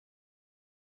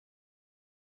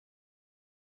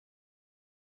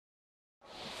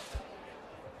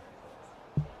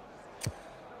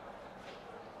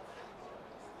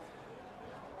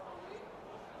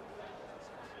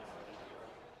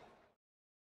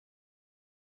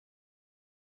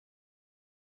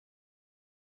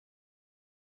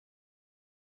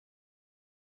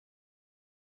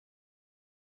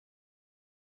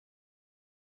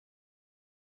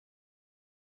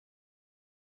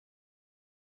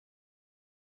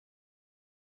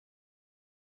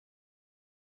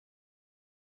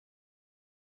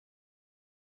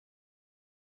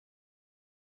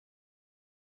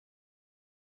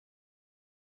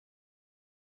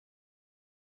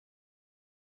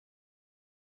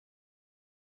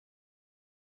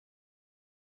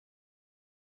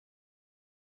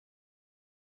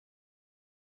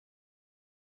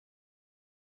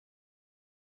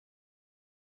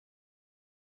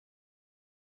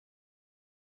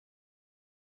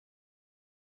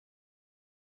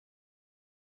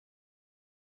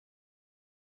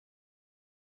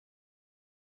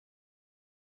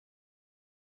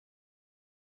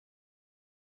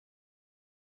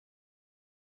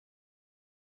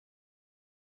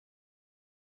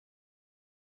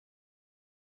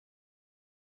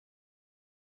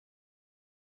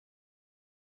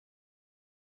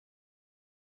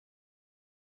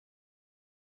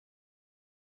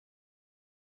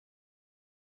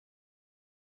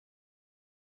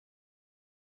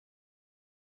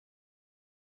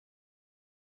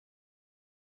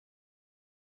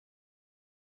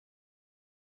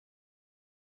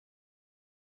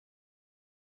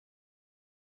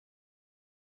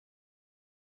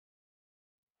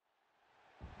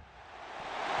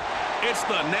It's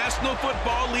the National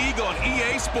Football League on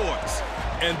EA Sports.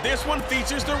 And this one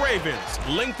features the Ravens'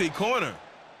 lengthy corner.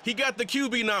 He got the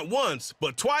QB not once,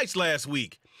 but twice last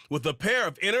week with a pair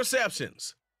of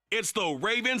interceptions. It's the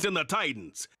Ravens and the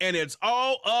Titans, and it's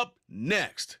all up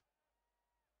next.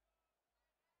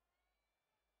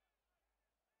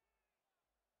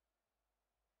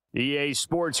 EA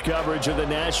Sports coverage of the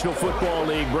National Football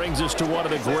League brings us to one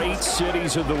of the great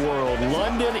cities of the world,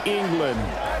 London, England.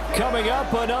 Coming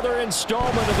up, another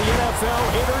installment of the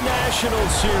NFL International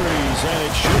Series, and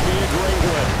it should be a great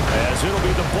one, as it'll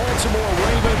be the Baltimore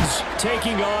Ravens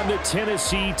taking on the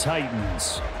Tennessee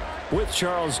Titans. With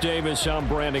Charles Davis, I'm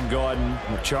Brandon Gaudin.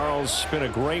 Charles, it's been a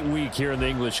great week here in the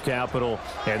English capital,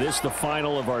 and this is the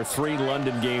final of our 3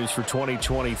 London games for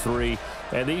 2023.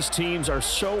 And these teams are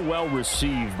so well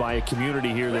received by a community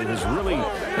here that has really,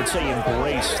 let's say,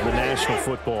 embraced the National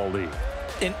Football League.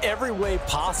 In every way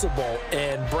possible.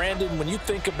 And Brandon, when you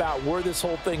think about where this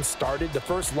whole thing started, the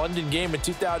first London game in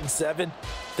 2007,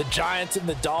 the Giants and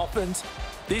the Dolphins,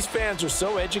 these fans are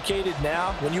so educated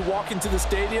now. When you walk into the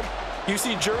stadium, you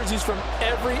see jerseys from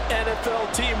every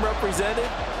NFL team represented,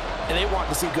 and they want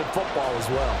to see good football as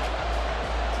well.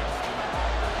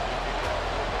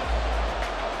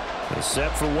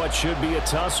 Set for what should be a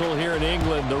tussle here in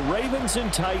England. The Ravens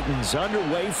and Titans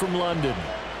underway from London.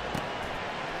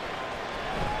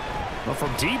 Well,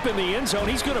 from deep in the end zone,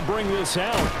 he's going to bring this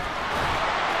out.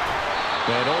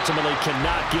 And ultimately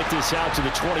cannot get this out to the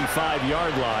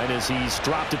 25-yard line as he's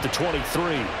dropped at the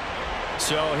 23.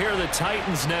 So here are the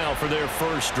Titans now for their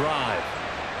first drive.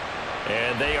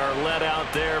 And they are led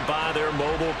out there by their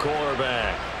mobile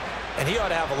quarterback. And he ought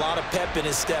to have a lot of pep in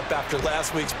his step after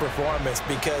last week's performance,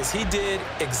 because he did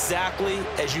exactly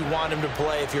as you want him to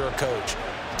play if you're a coach.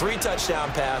 3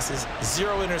 touchdown passes,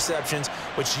 0 interceptions,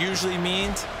 which usually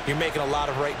means you're making a lot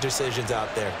of right decisions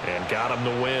out there. And got him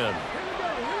to win.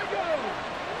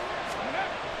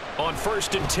 On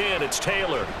 1st and 10, it's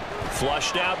Taylor.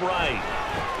 Flushed out right.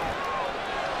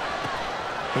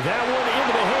 That one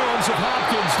into the hands of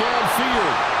Hopkins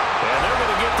downfield. And they're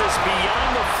going to get this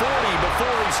beyond the 40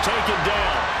 before he's taken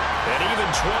down. And even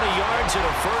 20 yards and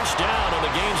a first down on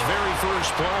the game's very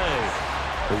first play.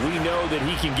 But we know that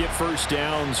he can get first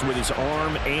downs with his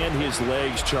arm and his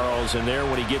legs, Charles. And there,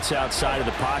 when he gets outside of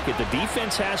the pocket, the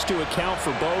defense has to account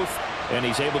for both, and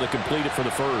he's able to complete it for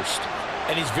the first.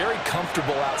 And he's very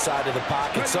comfortable outside of the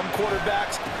pocket. Some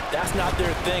quarterbacks, that's not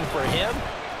their thing. For him,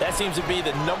 that seems to be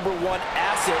the #1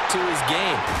 asset to his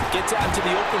game. Gets out into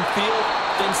the open field,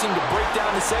 things seem to break down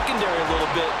the secondary a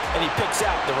little bit, and he picks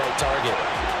out the right target.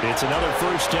 It's another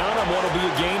first down on what will be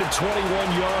a gain of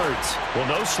 21 yards. Well,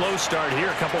 no slow start here.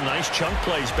 A couple nice chunk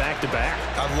plays back-to-back.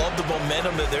 I love the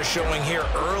momentum that they're showing here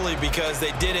early, because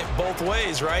they did it both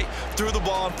ways, right? Threw the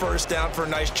ball on first down for a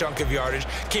nice chunk of yardage,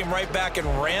 came right back and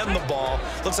ran the ball.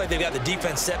 Looks like they've got the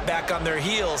defense set back on their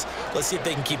heels. Let's see if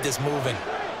they can keep this moving.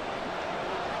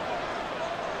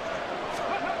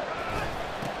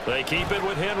 They keep it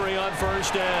with Henry on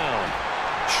first down.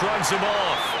 Shrugs him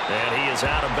off, and he is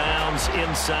out of bounds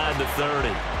inside the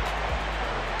 30.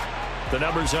 The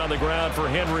numbers on the ground for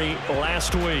Henry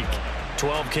last week.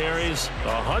 12 carries,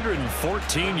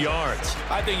 114 yards.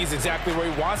 I think he's exactly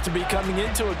where he wants to be coming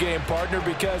into a game, partner,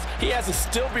 because he has to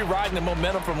still be riding the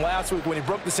momentum from last week when he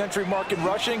broke the century mark in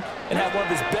rushing and had one of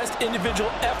his best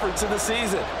individual efforts of the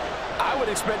season. I would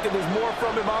expect that there's more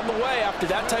from him on the way after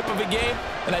that type of a game,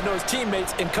 and I know his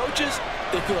teammates and coaches,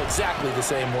 they feel exactly the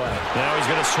same way. Now he's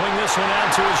going to swing this one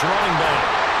out to his running back.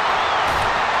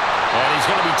 And he's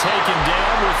going to be taken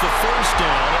down with the first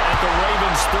down at the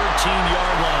Ravens'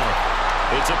 13-yard line.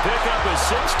 It's a pickup of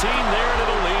 16 there, and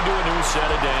it'll lead to a new set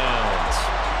of downs.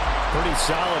 Pretty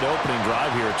solid opening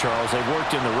drive here, Charles. They've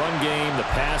worked in the run game, the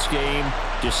pass game,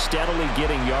 just steadily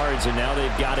getting yards, and now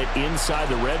they've got it inside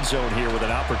the red zone here with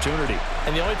an opportunity.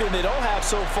 And the only thing they don't have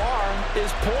so far is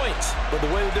points. But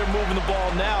the way that they're moving the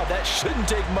ball now, that shouldn't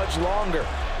take much longer.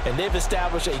 And they've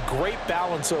established a great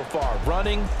balance so far.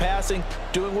 Running, passing,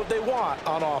 doing what they want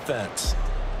on offense.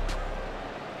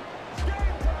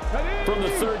 From the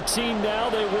 13 now,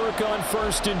 they work on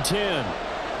 1st and 10.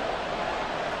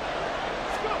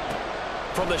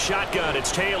 From the shotgun, it's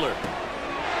Taylor.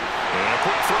 And a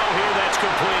quick throw here, that's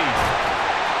complete.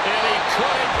 And he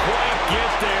couldn't quite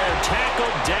get there.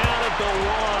 Tackled down at the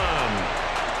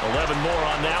 1. 11 more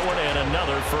on that one, and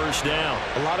another first down.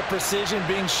 A lot of precision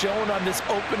being shown on this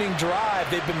opening drive.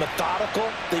 They've been methodical,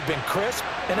 they've been crisp,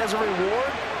 and as a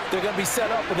reward, they're going to be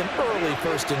set up with an early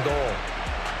 1st and goal.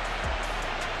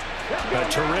 A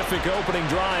terrific opening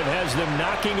drive has them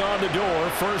knocking on the door,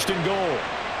 1st and goal.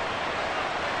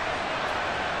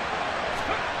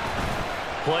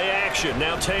 Play action,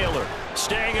 now Taylor.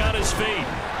 Staying on his feet.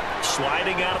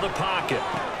 Sliding out of the pocket.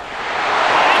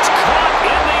 It's caught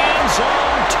in the end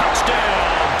zone.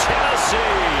 Touchdown,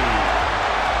 Tennessee.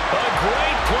 A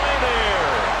great play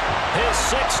there. His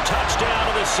 6th touchdown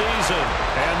of the season.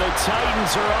 And the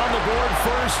Titans are on the board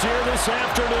first here this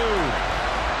afternoon.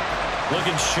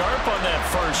 Looking sharp on that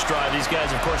first drive. These guys,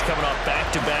 of course, coming off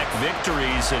back-to-back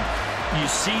victories, and you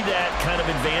see that kind of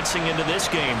advancing into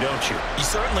this game, don't you? You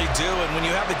certainly do, and when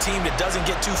you have a team that doesn't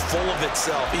get too full of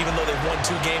itself, even though they've won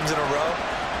 2 games in a row,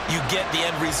 you get the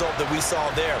end result that we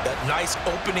saw there, that nice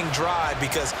opening drive,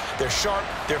 because they're sharp,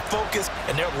 they're focused,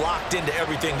 and they're locked into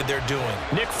everything that they're doing.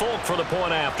 Nick Folk for the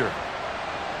point after.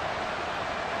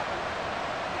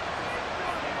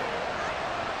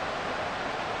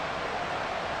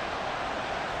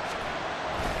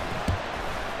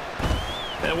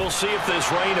 And we'll see if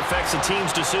this rain affects the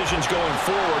team's decisions going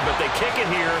forward, but they kick it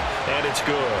here, and it's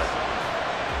good.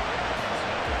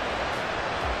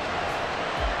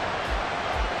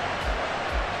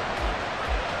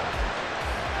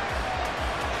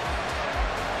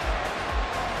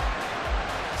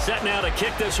 Set now to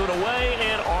kick this one away,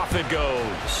 and off it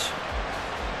goes.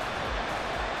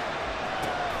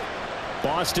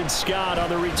 Boston Scott on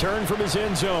the return from his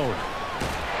end zone.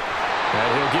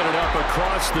 And he'll get it up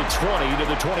across the 20 to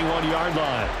the 21-yard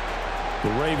line. The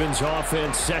Ravens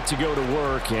offense set to go to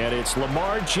work, and it's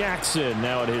Lamar Jackson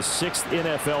now in his 6th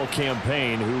NFL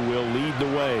campaign who will lead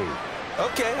the way.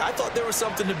 Okay, I thought there was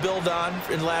something to build on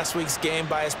in last week's game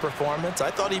by his performance. I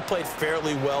thought he played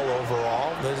fairly well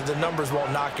overall. The numbers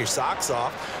won't knock your socks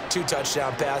off. 2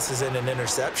 touchdown passes and an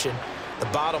interception. The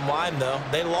bottom line, though,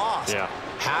 they lost. Yeah.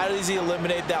 How does he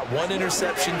eliminate that 1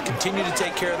 interception, continue to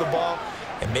take care of the ball,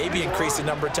 and maybe increase the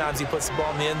number of times he puts the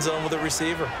ball in the end zone with a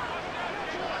receiver?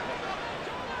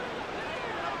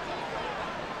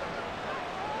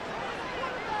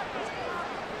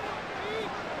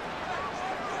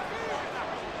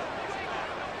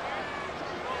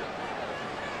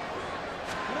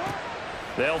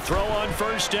 They'll throw on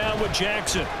first down with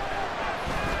Jackson. A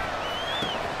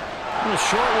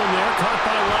short one there, caught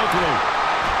by Likely.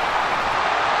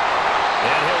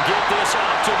 And he'll get this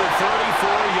out to the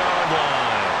 34-yard line.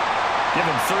 Give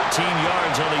him 13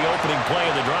 yards on the opening play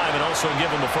of the drive and also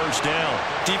give him the first down.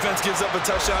 Defense gives up a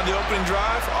touchdown on the opening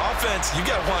drive. Offense, you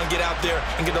got to want to get out there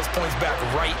and get those points back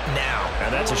right now.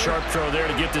 And that's a sharp throw there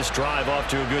to get this drive off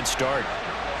to a good start.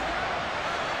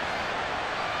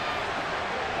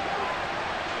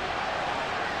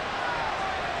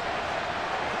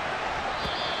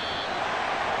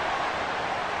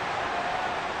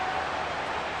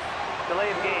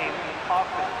 Delay of game,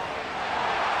 offense.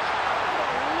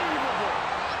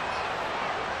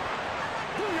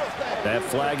 That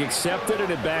flag accepted, and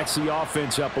it backs the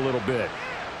offense up a little bit.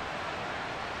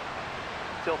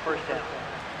 Still first down.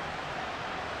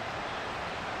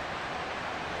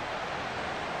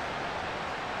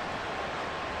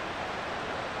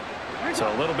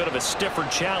 So a little bit of a stiffer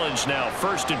challenge now.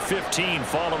 1st and 15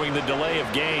 following the delay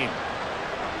of game.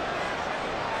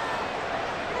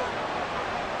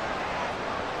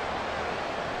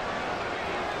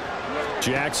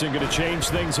 Jackson going to change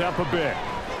things up a bit.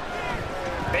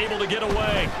 Able to get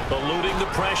away, eluding the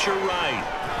pressure right.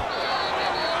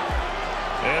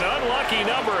 An unlucky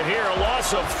number here, a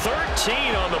loss of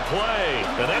 13 on the play.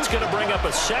 And that's going to bring up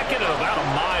a second and about a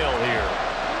mile here.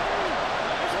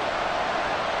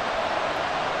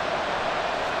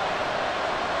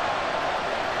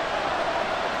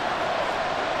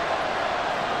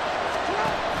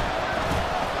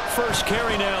 First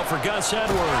carry now for Gus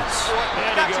Edwards.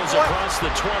 And he goes across the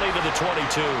 20 to the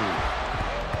 22.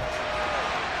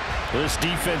 This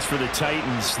defense for the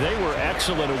Titans, they were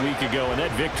excellent a week ago in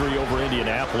that victory over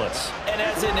Indianapolis. And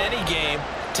as in any game,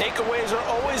 takeaways are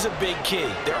always a big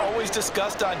key. They're always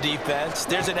discussed on defense.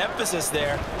 There's an emphasis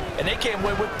there, and they came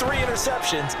away with 3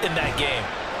 interceptions in that game.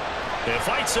 It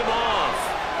fights him off.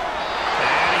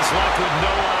 And he's left with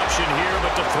no option here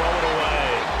but to throw it away.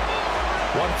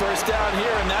 1 first down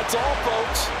here, and that's all,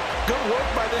 folks. Good work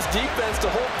by this defense to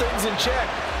hold things in check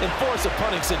and force a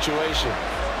punting situation.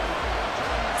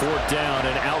 4th down,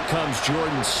 and out comes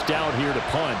Jordan Stout here to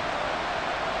punt.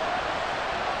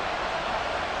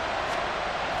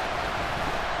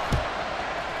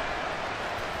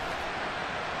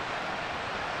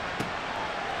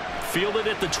 Fielded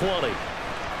at the 20.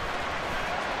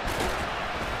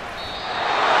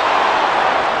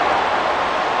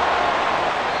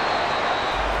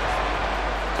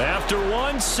 After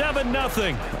 1,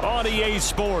 7-0 on EA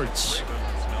Sports.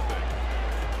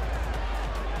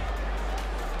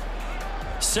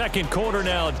 Second quarter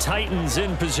now, Titans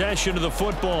in possession of the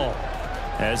football.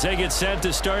 as they get set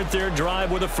to start their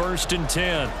drive with a 1st and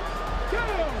 10.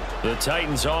 The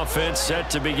Titans offense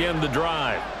set to begin the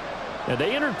drive. Now,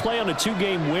 they entered play on a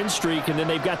 2-game win streak, and then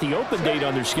they've got the open date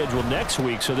on their schedule next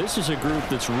week, so this is a group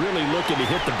that's really looking to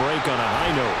hit the break on a high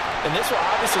note. And this will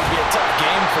obviously be a tough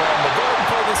game for them, but go ahead and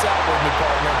play this out with me,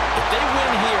 partner. If they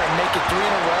win here and make it 3 in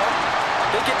a row,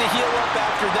 they get to heal up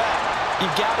after that.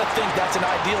 You got to think that's an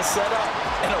ideal setup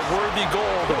and a worthy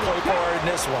goal to play for in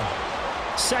this one.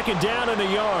 2nd down and a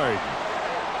yard.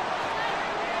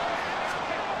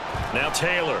 Now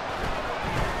Taylor.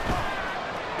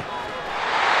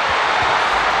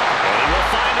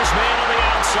 Man on the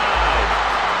outside.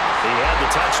 He had the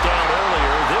touchdown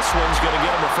earlier. This one's going to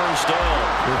get him a 1st down.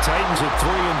 The Titans at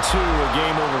 3-2, a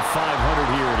game over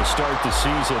 500 here to start the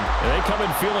season. And they come in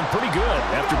feeling pretty good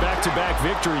after back-to-back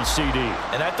victories, CD.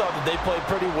 And I thought that they played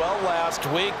pretty well last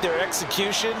week. Their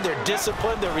execution, their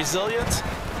discipline, their resilience,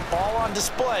 all on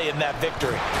display in that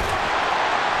victory.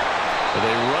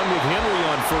 They run with Henry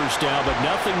on 1st down, but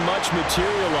nothing much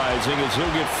materializing as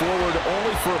he'll get forward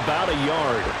only for about a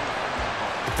yard.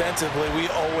 Defensively, we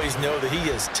always know that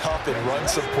he is tough in run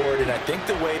support, and I think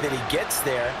the way that he gets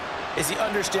there is he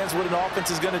understands what an offense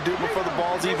is going to do before the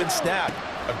ball's even snapped.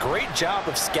 A great job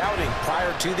of scouting prior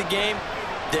to the game,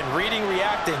 then reading,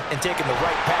 reacting, and taking the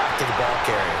right path to the ball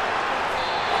carrier.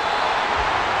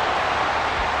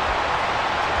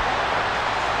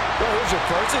 Well, here's your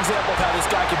first example of how this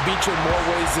guy can beat you in more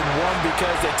ways than one,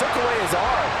 because they took away his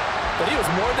arm, but he was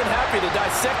more than happy to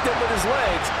dissect him with his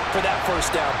legs for that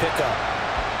 1st down pickup.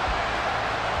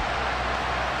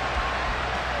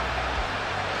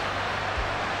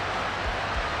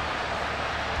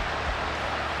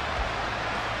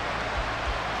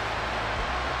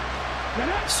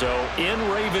 So in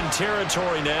Raven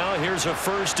territory now. Here's a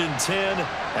 1st and 10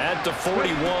 at the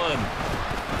 41.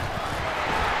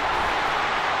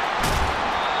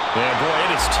 Yeah, boy,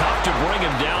 it is tough to bring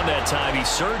him down that time. He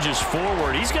surges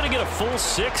forward. He's going to get a full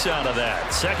 6 out of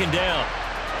that. 2nd down.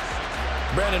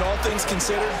 Brandon, all things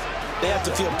considered, they have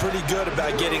to feel pretty good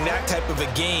about getting that type of a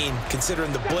gain,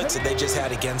 considering the blitz that they just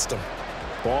had against them.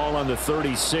 Ball on the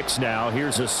 36 now.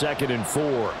 Here's a 2nd and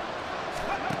 4.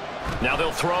 Now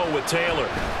they'll throw with Taylor.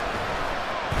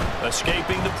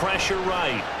 Escaping the pressure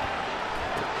right.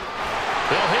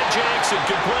 They'll hit Jackson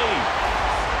complete.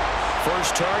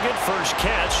 First target, first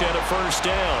catch, and a 1st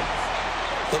down.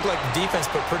 Looked like the defense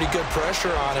put pretty good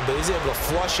pressure on him, but he's able to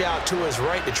flush out to his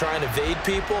right to try and evade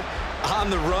people.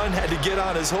 On the run, had to get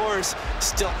on his horse.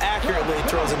 Still accurately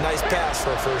throws a nice pass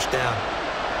for a 1st down.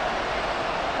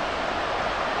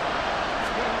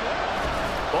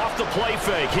 Off the play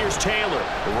fake, here's Taylor,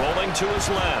 rolling to his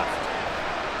left.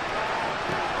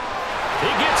 He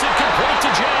gets it complete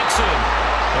to Jackson.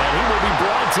 And he will be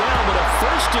brought down with a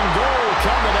 1st and goal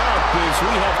coming up as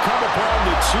we have come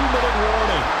upon the 2-minute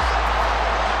warning.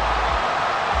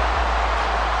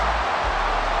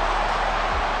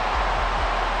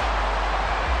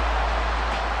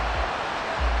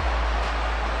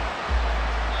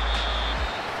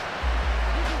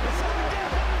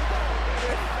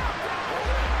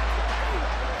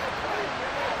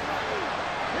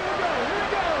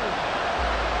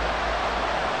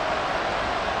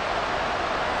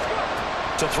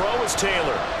 To throw is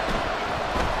Taylor.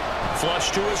 Flush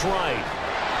to his right.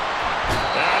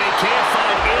 And he can't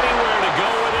find anywhere to go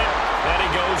with it, and he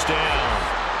goes down.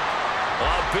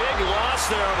 A big loss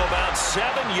there of about 7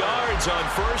 yards on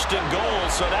 1st and goal,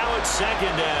 so now it's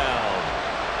 2nd down.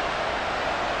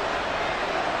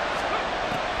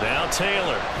 Now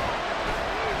Taylor.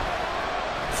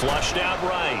 Flushed out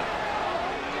right.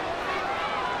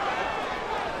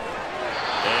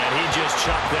 And he just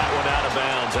chucked that one out of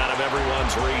bounds, out of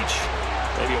everyone's reach.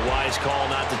 Maybe a wise call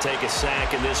not to take a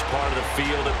sack in this part of the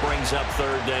field. It brings up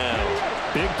 3rd down.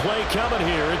 Big play coming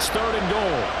here. It's 3rd and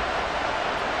goal.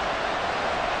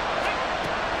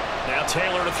 Now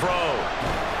Taylor to throw.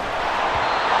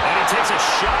 And he takes a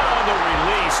shot on the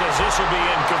release as this will be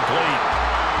incomplete.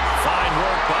 Fine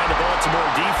work by the Baltimore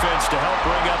defense to help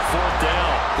bring up 4th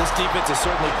down. This defense has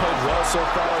certainly played well so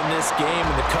far in this game,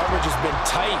 and the coverage has been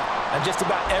tight on just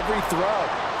about every throw.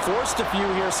 Forced a few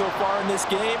here so far in this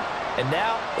game, and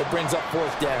now it brings up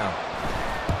 4th down.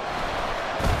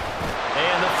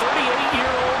 And the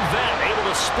 38-year-old vet able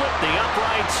to split the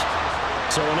uprights.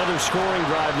 So another scoring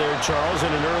drive there, Charles,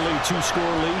 and an early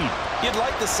 2-score lead. You'd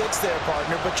like the 6 there,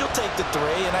 partner, but you'll take the 3,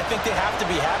 and I think they have to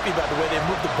be happy about the way they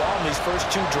moved the ball in these first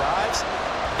 2 drives.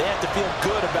 They have to feel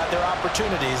good about their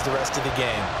opportunities the rest of the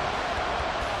game.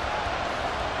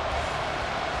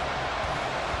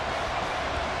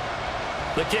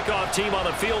 The kickoff team on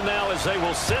the field now as they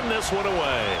will send this one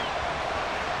away.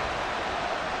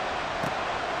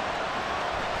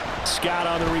 Scott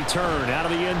on the return out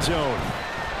of the end zone.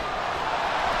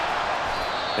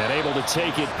 And able to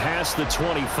take it past the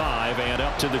 25 and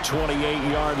up to the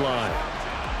 28-yard line.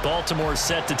 Baltimore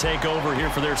set to take over here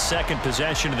for their second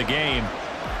possession of the game.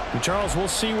 And Charles, we'll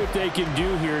see what they can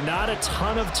do here. Not a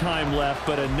ton of time left,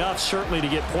 but enough certainly to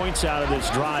get points out of this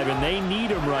drive, and they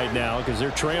need them right now because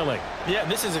they're trailing. Yeah,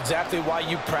 and this is exactly why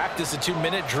you practice a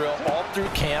 2-minute drill all through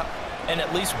camp and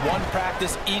at least one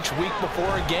practice each week before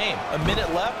a game. A minute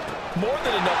left, more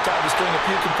than enough time to string a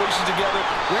few completions together,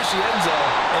 reach the end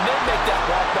zone, and then make that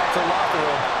walk back to the locker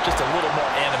room just a little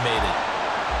more animated.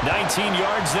 19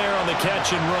 yards there on the catch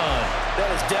and run.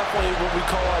 That is definitely what we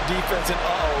call our defense an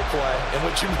uh-oh play. And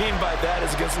what you mean by that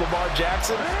is against Lamar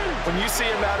Jackson, when you see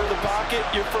him out of the pocket,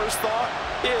 your first thought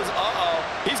is, uh-oh,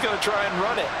 he's going to try and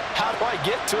run it. How do I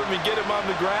get to him and get him on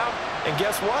the ground? And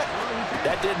guess what?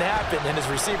 That didn't happen, and his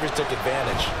receivers took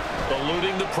advantage.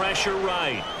 Eluding the pressure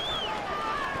right.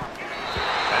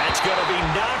 That's going to be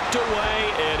knocked away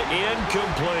and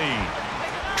incomplete.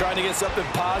 Trying to get something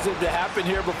positive to happen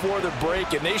here before the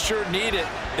break, and they sure need it.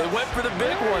 They went for the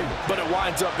big one, but it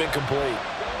winds up incomplete.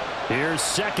 Here's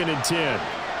 2nd and 10.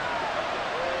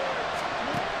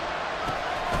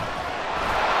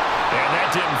 And that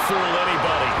didn't fool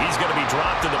anybody. He's going to be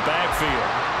dropped in the backfield.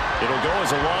 It'll go as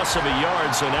a loss of a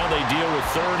yard, so now they deal with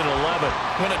 3rd and 11.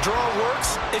 When a draw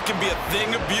works, it can be a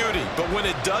thing of beauty. But when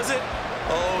it doesn't,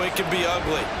 oh, it can be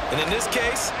ugly. And in this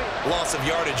case, loss of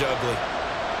yardage ugly.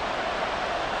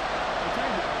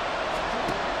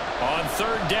 On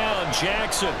 3rd down,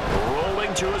 Jackson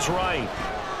rolling to his right.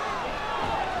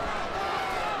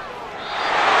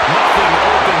 Nothing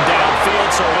open downfield,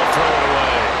 so he'll throw it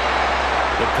away.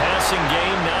 The passing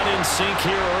game not in sync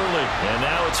here early, and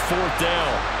now it's 4th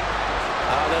down.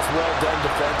 That's well done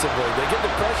defensively. They get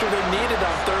the pressure they needed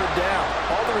on 3rd down.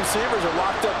 All the receivers are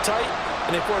locked up tight,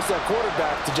 and they force that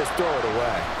quarterback to just throw it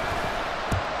away.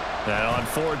 And on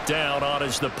 4th down, on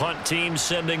is the punt team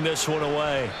sending this one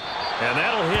away. And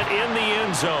that'll hit in the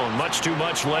end zone. Much too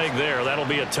much leg there. That'll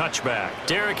be a touchback.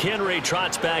 Derrick Henry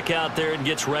trots back out there and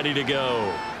gets ready to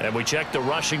go. And we checked the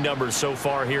rushing numbers so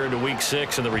far here into Week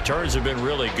 6, and the returns have been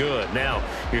really good. Now,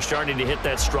 you're starting to hit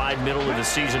that stride middle of the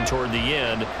season toward the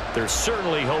end. They're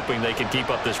certainly hoping they can keep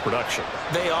up this production.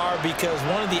 They are, because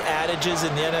one of the adages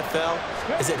in the NFL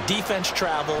is that defense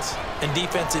travels and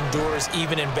defense endures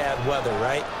even in bad weather,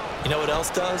 right? You know what else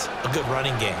does? A good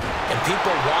running game. And people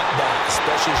want that,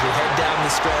 especially as you head down the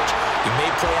stretch. You may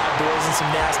play outdoors in some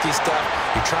nasty stuff.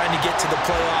 You're trying to get to the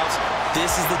playoffs.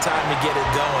 This is the time to get it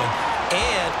going.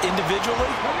 And individually,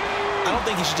 I don't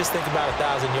think you should just think about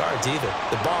 1,000 yards either.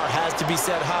 The bar has to be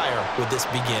set higher with this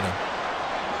beginning.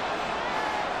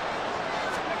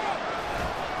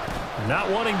 Not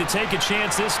wanting to take a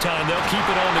chance this time, they'll keep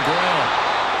it on the ground.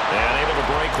 And able to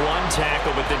break one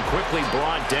tackle, but then quickly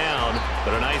brought down.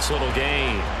 But a nice little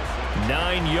gain.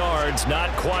 9 yards, not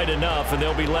quite enough, and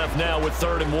they'll be left now with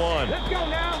 3rd and 1. Let's go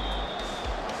now.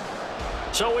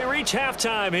 So we reach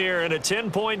halftime here in a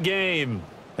 10-point game.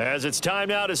 As it's time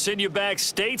now to send you back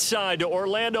stateside to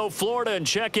Orlando, Florida, and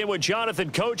check in with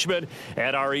Jonathan Coachman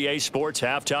at our EA Sports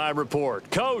Halftime Report.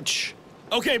 Coach.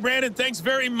 Okay, Brandon, thanks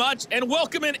very much, and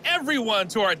welcome in everyone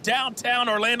to our downtown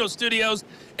Orlando studios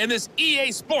in this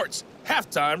EA Sports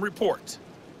Halftime Report.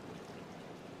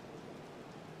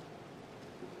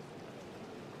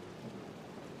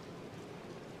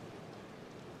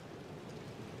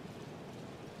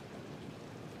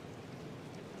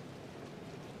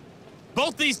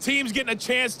 Both these teams getting a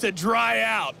chance to dry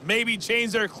out, maybe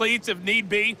change their cleats if need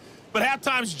be, but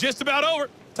halftime's just about over.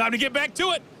 Time to get back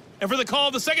to it. And for the call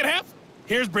of the second half,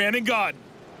 here's Brandon Gaudin.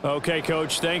 Okay,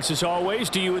 Coach, thanks as always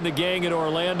to you and the gang in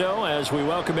Orlando as we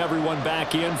welcome everyone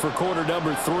back in for quarter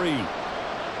number 3.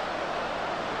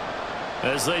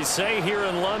 As they say here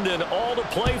in London, all to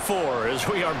play for as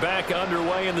we are back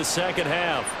underway in the second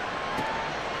half.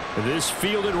 This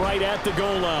fielded right at the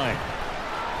goal line.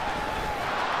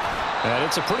 And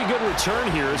it's a pretty good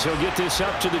return here as he'll get this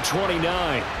up to the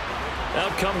 29.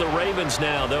 Out come the Ravens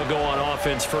now. They'll go on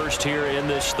offense first here in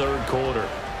this 3rd quarter.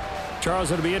 Charles,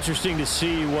 it'll be interesting to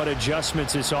see what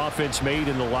adjustments this offense made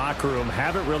in the locker room.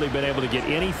 Haven't really been able to get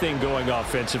anything going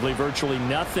offensively, virtually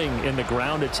nothing in the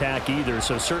ground attack either.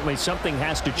 So certainly something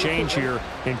has to change here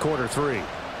in quarter 3.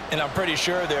 And I'm pretty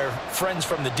sure their friends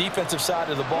from the defensive side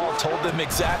of the ball told them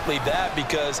exactly that,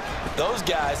 because those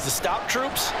guys, the stop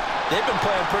troops, they've been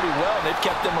playing pretty well, and they've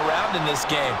kept them around in this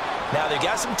game. Now, they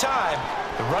got some time.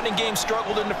 The running game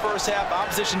struggled in the first half.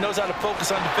 Opposition knows how to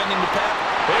focus on defending the pass.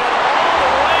 And all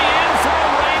the way in for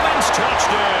a Ravens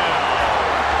touchdown.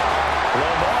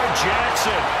 Lamar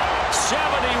Jackson,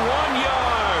 71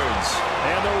 yards.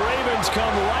 And the Ravens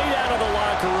come right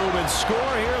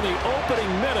score here in the opening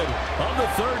minute of the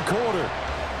third quarter.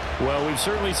 Well, we've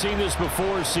certainly seen this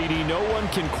before, CD. No one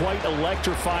can quite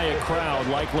electrify a crowd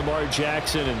like Lamar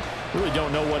Jackson, and really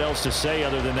don't know what else to say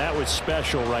other than that was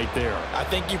special right there. I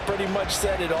think you pretty much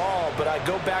said it all, but I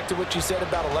go back to what you said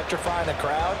about electrifying a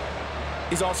crowd.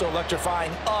 He's also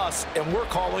electrifying us, and we're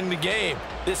calling the game.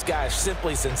 This guy is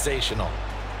simply sensational.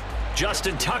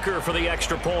 Justin Tucker for the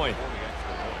extra point.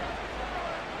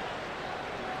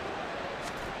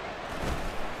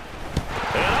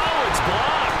 And oh, it's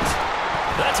blocked.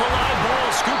 That's a live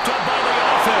ball scooped up by the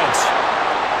offense.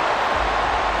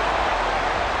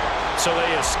 So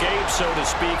they escape, so to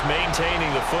speak,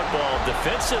 maintaining the football.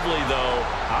 Defensively, though,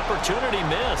 opportunity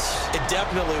miss. It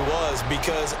definitely was,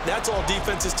 because that's all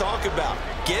defenses talk about.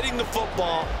 Getting the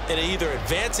football and either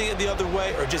advancing it the other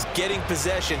way or just getting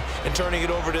possession and turning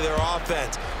it over to their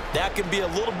offense. That can be a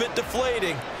little bit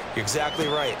deflating. You're exactly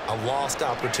right. A lost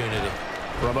opportunity.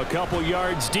 From a couple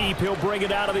yards deep, he'll bring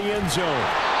it out of the end zone.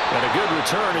 And a good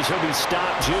return as he'll be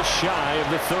stopped just shy of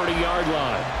the 30-yard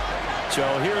line.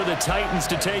 So here are the Titans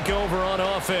to take over on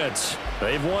offense.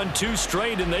 They've won 2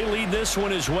 straight, and they lead this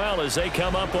one as well as they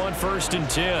come up on 1st and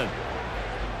 10.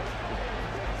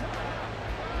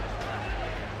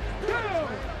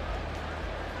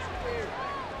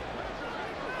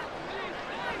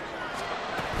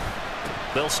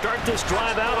 They'll start this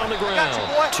drive out on the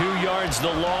ground. 2 yards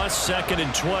the loss, 2nd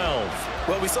and 12.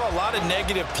 Well, we saw a lot of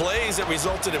negative plays that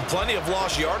resulted in plenty of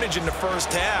lost yardage in the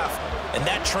first half, and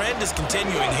that trend is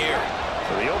continuing here.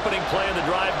 So the opening play of the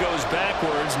drive goes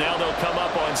backwards. Now they'll come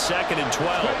up on 2nd and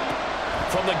 12.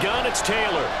 From the gun, it's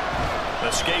Taylor.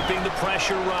 Escaping the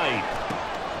pressure right.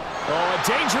 Oh, a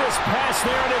dangerous pass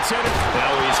there, and it's in.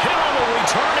 Now he's hit on the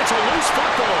return. It's a loose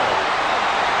football.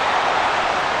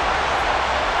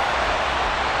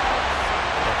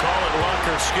 Call it luck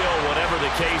or skill, whatever the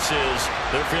case is,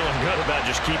 they're feeling good about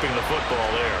just keeping the football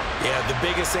there. Yeah, the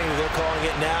biggest thing that they're calling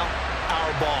it now, our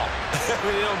ball. I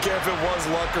mean, they don't care if it was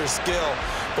luck or skill.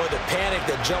 Boy, the panic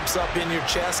that jumps up in your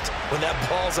chest when that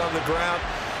ball's on the ground,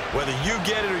 whether you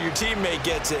get it or your teammate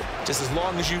gets it, just as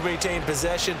long as you maintain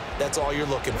possession, that's all you're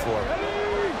looking for.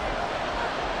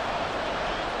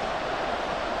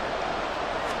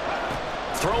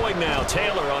 Throwing now,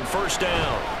 Taylor on 1st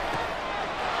down.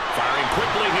 Firing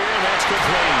quickly here, and that's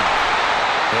complete.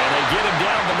 And they get him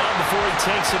down, but not before he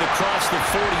takes it across the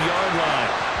 40-yard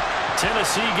line.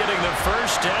 Tennessee getting the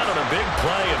 1st down on a big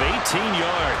play of 18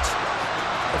 yards.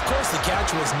 Of course, the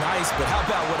catch was nice, but how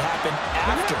about what happened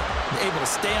after? Able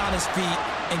to stay on his feet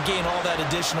and gain all that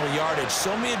additional yardage.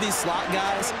 So many of these slot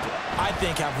guys, I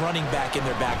think, have running back in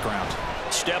their background.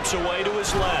 Steps away to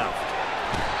his left.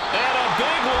 And a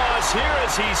big loss here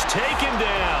as he's taken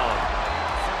down.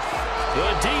 The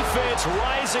defense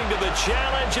rising to the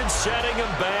challenge and setting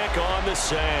him back on the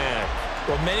sack.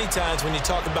 Well, many times when you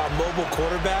talk about mobile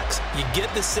quarterbacks, you get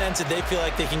the sense that they feel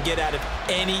like they can get out of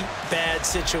any bad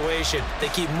situation. They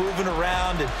keep moving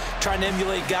around and trying to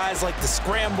emulate guys like the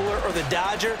scrambler or the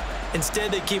dodger.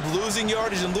 Instead, they keep losing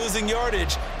yardage and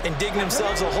digging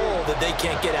themselves a hole that they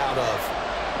can't get out of.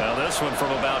 Now this one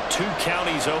from about 2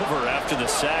 counties over after the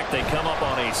sack. They come up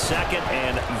on a 2nd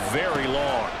and very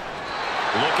long.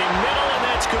 Looking middle, and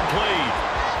that's complete.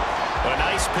 A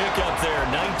nice pickup there,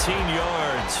 19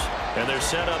 yards. And they're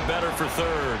set up better for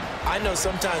 3rd. I know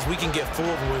sometimes we can get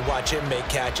fooled when we watch him make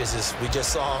catches, as we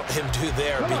just saw him do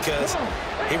there, because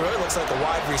he really looks like a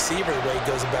wide receiver the way he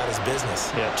goes about his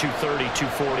business. Yeah, 230,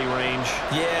 240 range.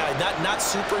 Yeah, not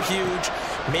super huge.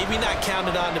 Maybe not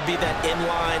counted on to be that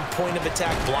inline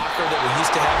point-of-attack blocker that we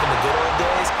used to have in the good old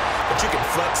days. But you can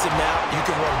flex him out. You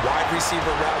can run wide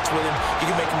receiver routes with him. You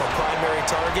can make him a primary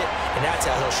target, and that's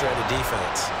how he'll shred a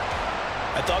defense.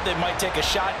 I thought they might take a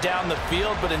shot down the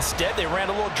field, but instead they ran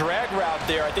a little drag route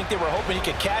there. I think they were hoping he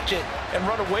could catch it and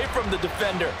run away from the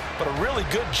defender. But a really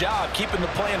good job keeping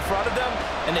the play in front of them,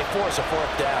 and they force a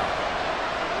 4th down.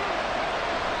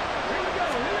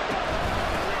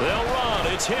 They'll run.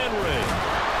 It's Henry.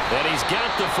 And he's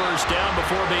got the 1st down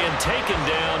before being taken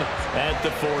down at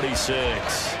the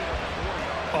 46.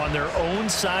 On their own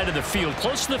side of the field,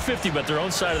 close to the 50, but their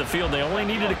own side of the field. They only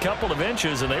needed a couple of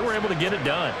inches, and they were able to get it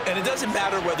done. And it doesn't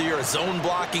matter whether you're a zone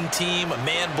blocking team, a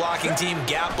man blocking team,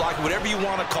 gap blocking, whatever you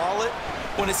want to call it.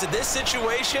 When it's in this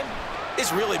situation,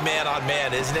 it's really man on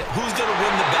man, isn't it? Who's going to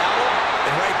win the battle?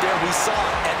 And right there we saw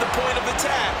at the point of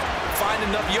attack, find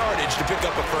enough yardage to pick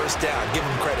up a 1st down. Give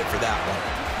him credit for that one.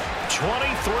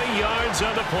 23 yards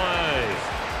on the play.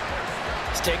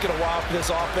 It's taken a while for this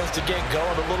offense to get going.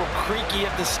 A little creaky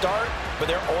at the start, but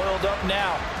they're oiled up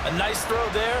now. A nice throw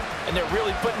there, and they're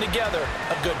really putting together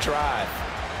a good drive.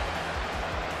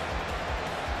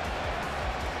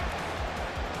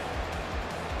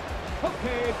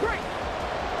 Okay, great.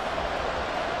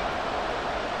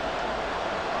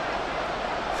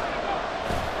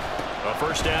 A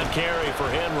first down carry for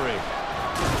Henry.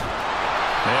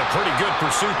 And pretty good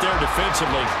pursuit there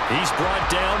defensively. He's brought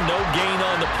down, no gain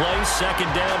on the play. Second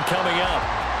down coming up.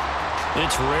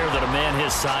 It's rare that a man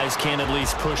his size can at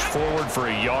least push forward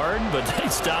for a yard, but they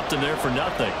stopped him there for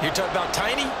nothing. You're talking about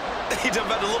tiny? You're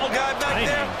talking about the little guy back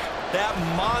there? That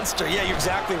monster. Yeah, you're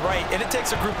exactly right. And it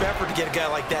takes a group effort to get a guy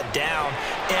like that down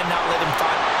and not let him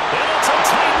find. And it's a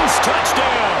Titans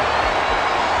touchdown.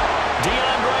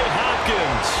 DeAndre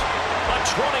Hopkins, a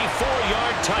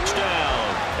 24-yard touchdown.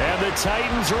 And the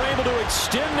Titans are able to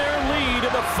extend their lead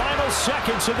in the final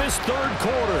seconds of this third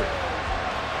quarter.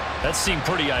 That seemed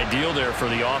pretty ideal there for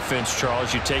the offense,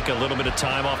 Charles. You take a little bit of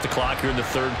time off the clock here in the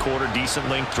third quarter, decent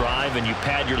length drive, and you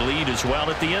pad your lead as well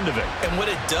at the end of it. And what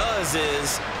it does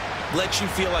is let you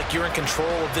feel like you're in control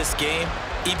of this game,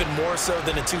 even more so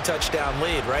than a 2-touchdown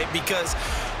lead, right? Because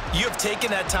you have taken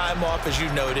that time off, as you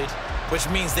noted, which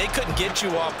means they couldn't get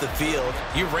you off the field.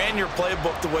 You ran your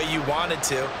playbook the way you wanted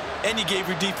to, and you gave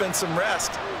your defense some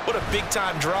rest. What a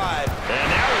big-time drive. And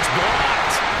now it's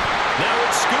blocked. Now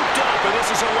it's scooped up, and this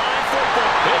is a live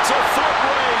football. It's a foot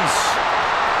race.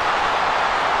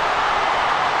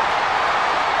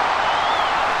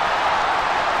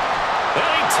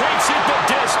 And he takes it the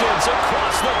distance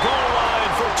across the goal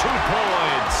line for 2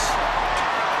 points.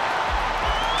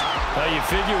 Now you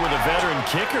figure with a veteran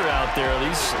kicker out there,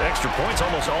 these extra points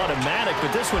almost automatic,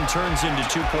 but this one turns into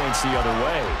 2 points the other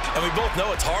way. And we both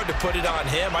know it's hard to put it on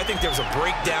him. I think there was a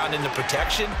breakdown in the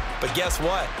protection, but guess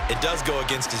what? It does go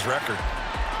against his record.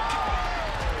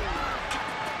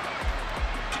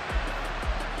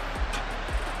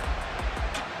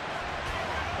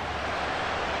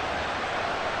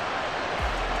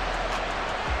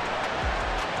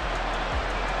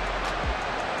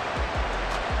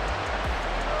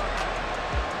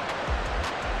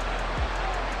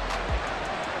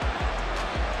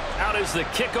 Is the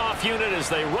kickoff unit as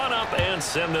they run up and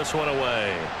send this one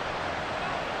away.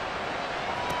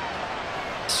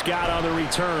 Scott on the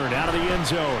return out of the end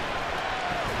zone.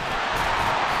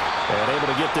 And able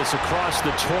to get this across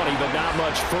the 20, but not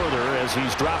much further as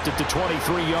he's dropped it to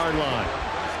 23-yard line.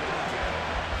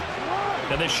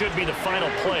 And this should be the final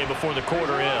play before the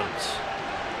quarter ends.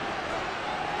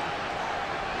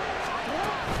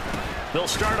 They'll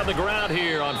start on the ground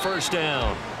here on first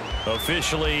down.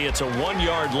 Officially, it's a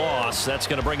 1-yard loss. That's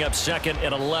going to bring up 2nd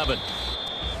and 11.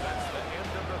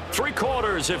 3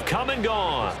 quarters have come and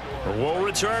gone. We'll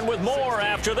return with more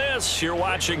after this. You're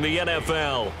watching the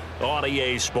NFL on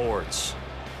EA Sports.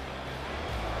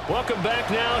 Welcome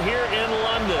back now here in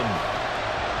London.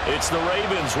 It's the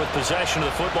Ravens with possession of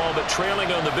the football, but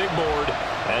trailing on the big board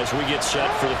as we get set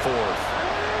for the 4th.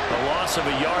 A loss of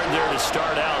a yard there to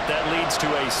start out. That leads to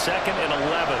a 2nd and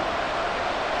 11.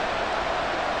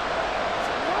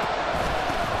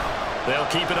 They'll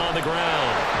keep it on the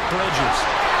ground. Bridges.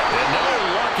 And no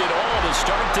luck at all to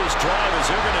start this drive as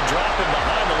they're going to drop him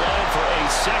behind the line for a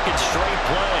 2nd straight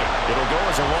play. It'll go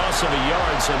as a loss of a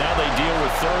yard, so now they deal with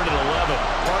 3rd and 11.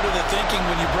 Part of the thinking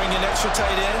when you bring in extra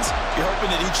tight ends, you're hoping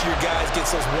that each of your guys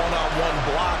gets those one-on-one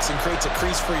blocks and creates a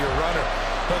crease for your runner.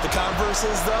 But the converse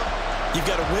is, though, you've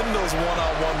got to win those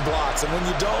one-on-one blocks. And when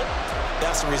you don't,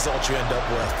 that's the result you end up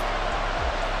with.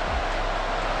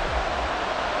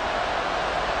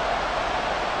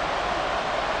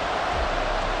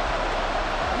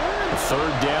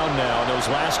 3rd down now.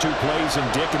 Those last 2 plays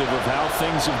indicative of how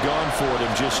things have gone for them.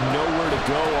 Just nowhere to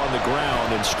go on the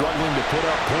ground and struggling to put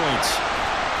up points.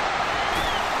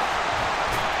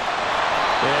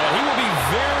 And he will be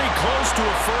very close to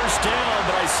a first down,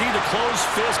 but I see the closed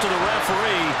fist of the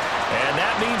referee, and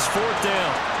that means 4th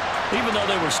down. Even though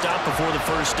they were stopped before the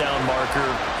first down marker,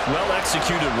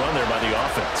 well-executed run there by the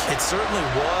offense. It certainly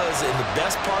was, and the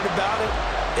best part about it,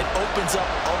 it opens up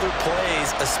other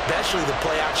plays, especially the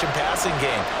play-action passing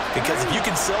game. Because if you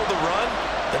can sell the run,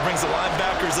 that brings the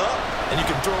linebackers up, and you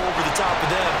can throw over the top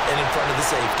of them and in front of the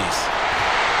safeties.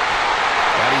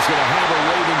 And he's going to have a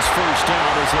Ravens first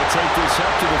down as he'll take this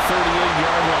up to the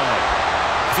 38-yard line.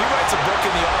 If he writes a book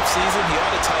in the offseason, he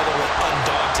ought to title it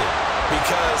Undaunted.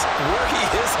 Because where he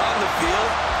is on the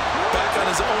field, back on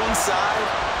his own side,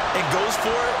 and goes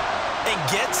for it, and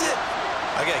gets it,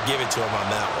 I got to give it to him on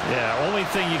that one. Yeah, only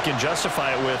thing you can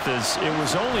justify it with is it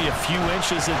was only a few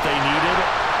inches that they needed.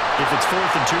 If it's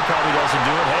 4th and 2, probably doesn't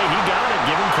do it. Hey, he got it.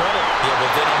 Give him credit. Yeah,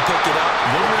 but they don't pick it up.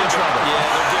 Then we're in trouble. Yeah,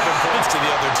 they're giving points to the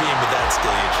other team at that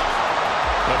stage.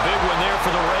 A big one there for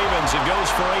the Ravens. It goes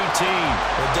for 18.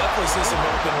 We'll definitely see some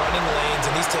open running lanes,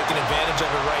 and he's taking advantage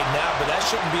of it right now, but that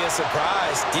shouldn't be a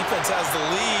surprise. Defense has the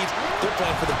lead. They're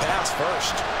playing for the pass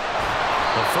first.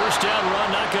 The first down run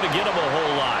not going to get him a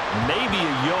whole lot. Maybe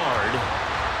a yard.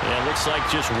 And it looks like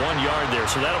just 1 yard there,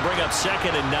 so that'll bring up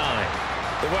 2nd and 9.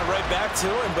 They went right back to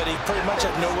him, but he pretty much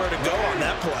had nowhere to go on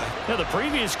that play. Yeah, the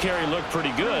previous carry looked pretty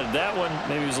good. That one,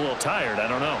 maybe he was a little tired. I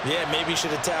don't know. Yeah, maybe he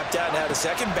should have tapped out and had a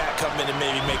second back come in and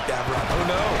maybe make that run. Who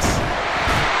knows?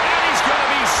 And he's going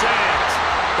to be sacked.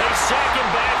 They sack him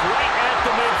back right at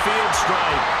the midfield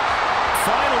stripe.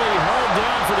 Finally hauled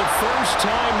down for the first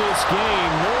time this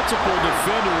game. Multiple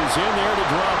defenders in there to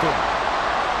drop him.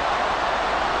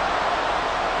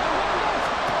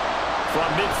 From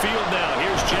midfield now,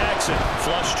 here's Jackson.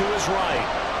 Flush to his right.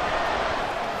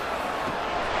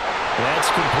 That's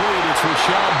complete. It's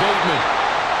Rashad Bateman.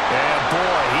 And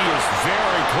boy, he is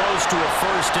very close to a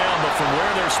first down, but from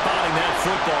where they're spotting that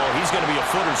football, he's going to be a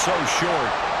foot or so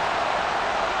short.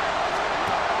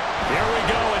 Here we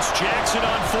go. It's Jackson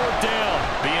on 4th down.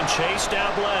 Being chased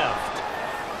out left.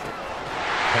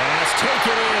 Pass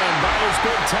taken in by his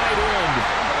big tight end.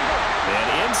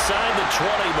 And inside the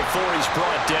 20 before he's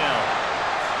brought down.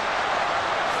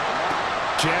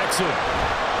 Jackson.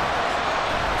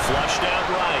 Flushed out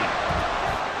right.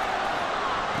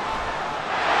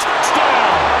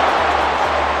 Touchdown!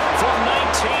 From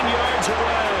 19 yards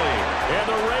away. And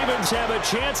the Ravens have a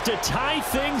chance to tie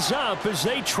things up as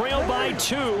they trail by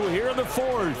 2 here in the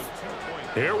 4th.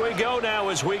 Here we go now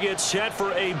as we get set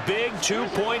for a big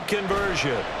 2-point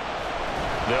conversion.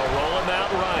 They'll roll him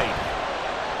out right.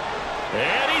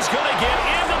 And he's going to get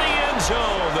into the end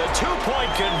zone. The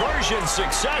 2-point conversion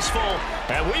successful,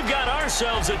 and we've got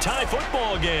ourselves a tie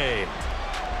football game.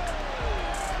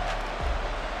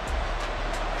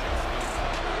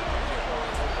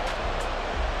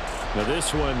 Now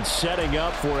this one setting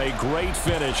up for a great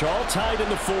finish. All tied in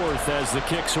the 4th as the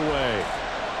kick's away.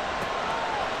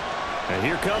 And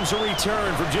here comes a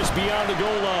return from just beyond the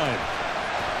goal line.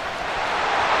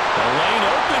 The lane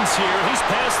opens here. He's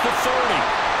past the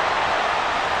 30.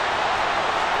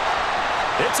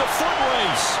 It's a foot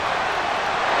race.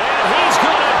 And he's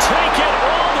going to take it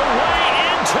all the way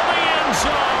into the end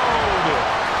zone.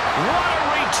 What a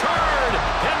return.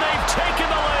 And they've taken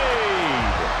the lead.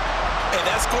 Hey,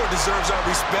 that score deserves our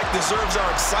respect, deserves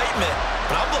our excitement.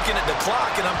 But I'm looking at the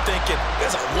clock, and I'm thinking,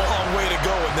 there's a long way to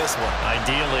go in this one.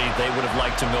 Ideally, they would have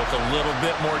liked to milk a little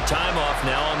bit more time off.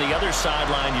 Now, on the other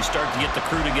sideline, you start to get the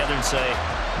crew together and say,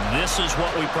 this is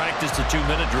what we practiced a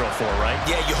 2-minute drill for, right?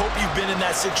 Yeah, you hope you've been in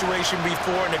that situation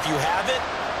before, and if you haven't,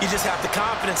 you just have the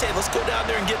confidence, hey, let's go down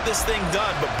there and get this thing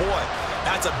done. But, boy,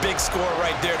 that's a big score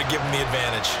right there to give them the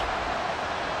advantage.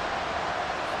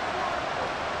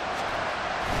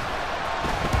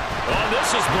 Oh,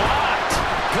 this is blocked.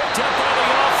 Picked up by the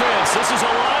offense. This is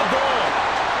a live ball.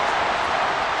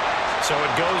 So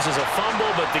it goes as a fumble,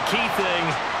 but the key thing,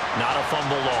 not a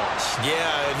fumble loss.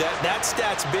 Yeah, that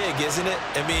stat's big, isn't it?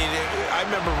 I mean, I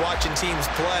remember watching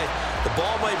teams play. The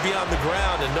ball might be on the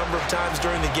ground a number of times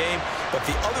during the game, but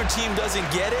if the other team doesn't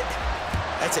get it,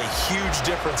 that's a huge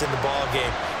difference in the ball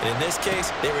game. And in this case,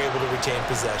 they were able to retain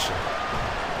possession.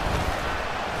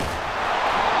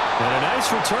 And a nice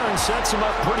return sets him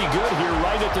up pretty good here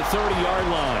right at the 30-yard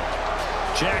line.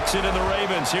 Jackson and the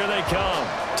Ravens, here they come.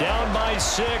 Down by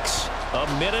 6,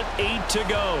 1:08 to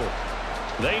go.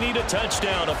 They need a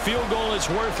touchdown. A field goal is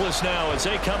worthless now as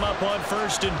they come up on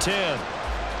 1st and 10.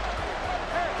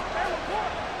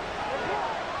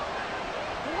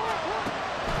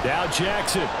 Now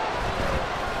Jackson.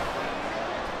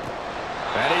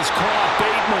 That is caught,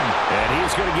 Bateman. And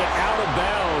he's going to get out of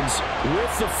bounds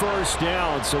with the first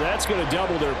down. So that's going to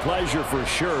double their pleasure for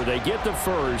sure. They get the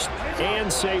first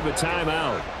and save a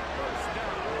timeout.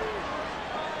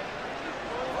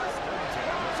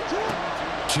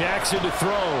 Jackson to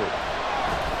throw.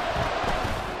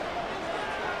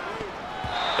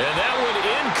 And that one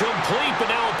incomplete,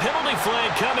 but now a penalty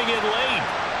flag coming in late.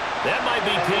 That might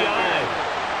be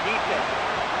PI.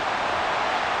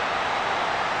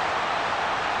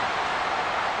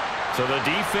 So the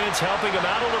defense helping him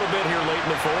out a little bit here late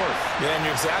in the 4th. Yeah, and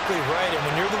you're exactly right. And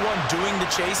when you're the one doing the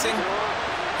chasing,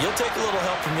 you'll take a little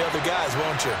help from the other guys,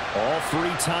 won't you? All 3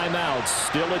 timeouts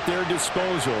still at their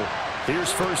disposal.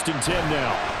 Here's 1st and 10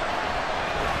 now.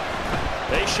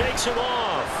 They shakes him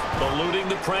off, eluding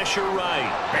the pressure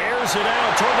right. Bears it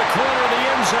out toward the corner of the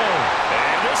end zone.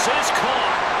 And this is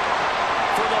caught.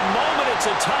 For the moment, it's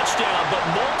a touchdown, but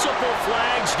multiple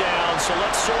flags down, so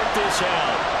let's sort this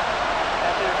out.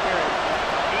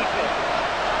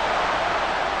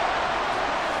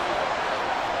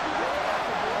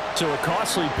 So a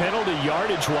costly penalty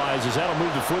yardage-wise as that'll move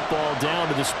the football down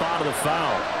to the spot of the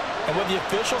foul. And what the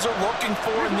officials are looking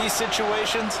for in these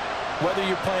situations, whether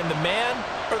you're playing the man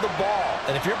or the ball.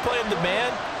 And if you're playing the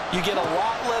man, you get a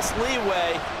lot less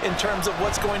leeway in terms of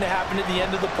what's going to happen at the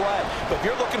end of the play. But if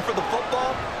you're looking for the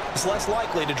football, it's less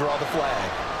likely to draw the flag.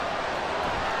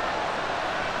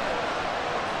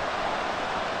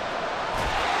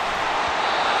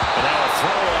 And now a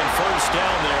throw on first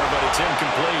down there, but it's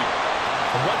incomplete.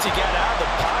 And once he got out of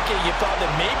the pocket, you thought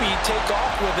that maybe he'd take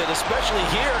off with it, especially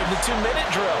here in the 2-minute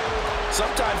drill.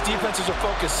 Sometimes defenses are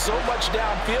focused so much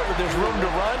downfield that there's room to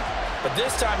run, but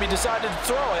this time he decided to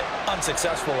throw it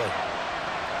unsuccessfully.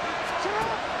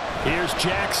 Here's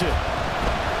Jackson.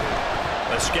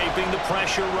 Escaping the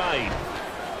pressure right.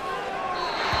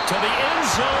 To the end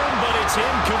zone, but it's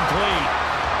incomplete.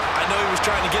 I know he was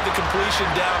trying to get the completion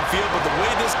downfield, but the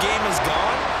way this game has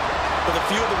gone, with a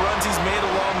few of the runs he's made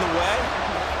along the way,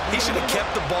 he should have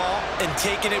kept the ball and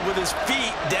taken it with his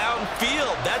feet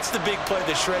downfield. That's the big play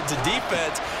that shreds the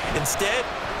defense. Instead,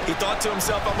 he thought to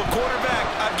himself, I'm a quarterback,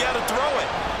 I've got to throw it.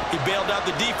 He bailed out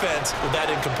the defense with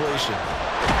that incompletion.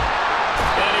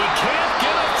 And he can't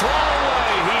get a throw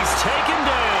away. He's taken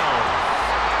down.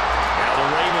 Now the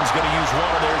Ravens going to use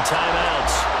one of their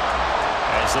timeouts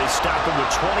as they stop him with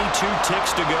 22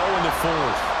 ticks to go in the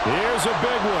fourth. Here's a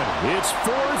big one. It's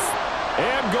 4th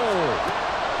and goal.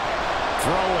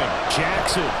 Throwing,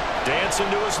 Jackson. Dancing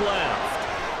to his left.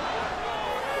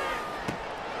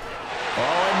 Oh,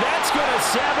 and that's going to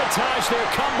sabotage their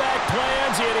comeback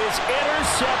plans. It is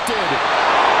intercepted.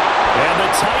 And the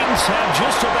Titans have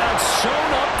just about sewn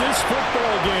up this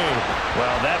football game.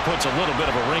 Well, that puts a little bit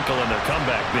of a wrinkle in their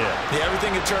comeback bid. Yeah,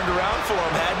 everything had turned around for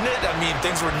them, hadn't it? I mean,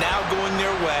 things were now going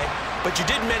their way. But you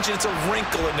did mention it's a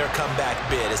wrinkle in their comeback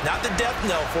bid. It's not the death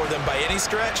knell for them by any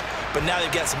stretch, but now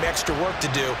they've got some extra work to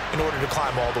do in order to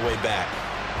climb all the way back.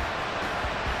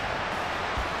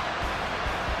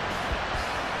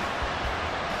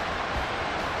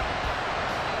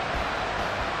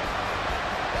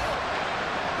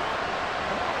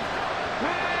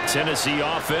 Tennessee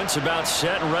offense about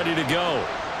set and ready to go.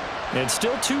 And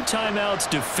still 2 timeouts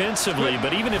defensively,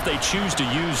 but even if they choose to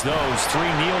use those, 3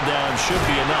 kneel downs should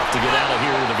be enough to get out of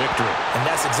here with a victory. And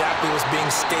that's exactly what's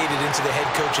being stated into the head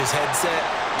coach's headset.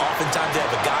 Oftentimes they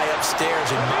have a guy upstairs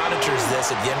who monitors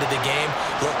this at the end of the game.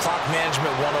 Little clock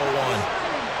management 101.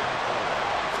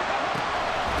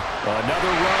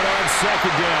 Another run on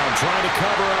 2nd down, trying to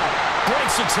cover up.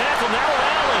 Breaks the tackle, now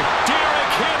Allen.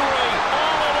 Derrick Henry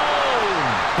all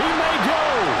alone. He may go.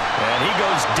 And he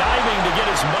goes diving to get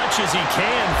as much as he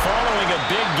can, following a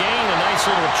big gain. A nice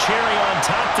little cherry on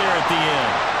top there at the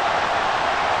end.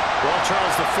 Well,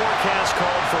 Charles, the forecast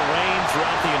called for rain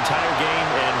throughout the entire game,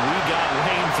 and we got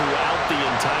rain throughout the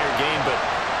entire game. But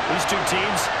these two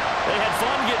teams, they had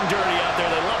fun getting dirty out there.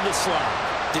 They love the slide.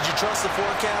 Did you trust the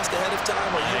forecast ahead of time?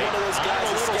 Are you one of those guys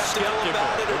that's skeptical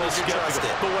about it, or did you trust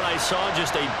it? But when I saw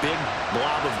just a big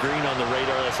blob of green on the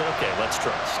radar, I said, okay, let's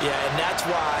trust. Yeah, and that's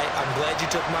why I'm glad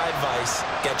you took my advice.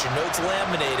 Got your notes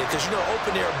laminated, because, you know,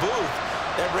 open-air booth,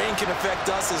 that rain can affect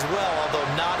us as well, although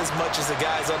not as much as the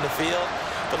guys on the field.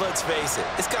 But let's face it,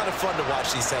 it's kind of fun to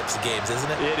watch these types of games,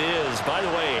 isn't it? It is. By the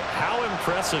way, how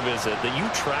impressive is it that you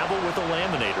travel with a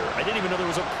laminator? I didn't even know there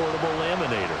was a portable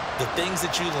laminator. The things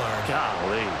that you learn.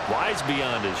 Golly, wise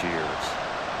beyond his years.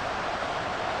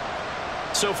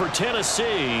 So for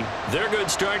Tennessee, their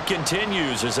good start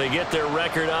continues as they get their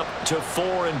record up to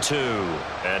 4-2.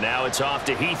 And now it's off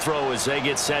to Heathrow as they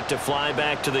get set to fly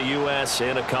back to the U.S.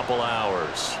 in a couple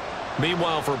hours.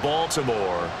 Meanwhile, for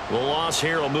Baltimore, the loss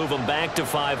here will move them back to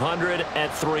 500 at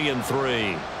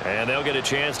 3-3. And they'll get a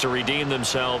chance to redeem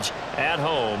themselves at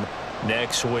home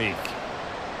next week.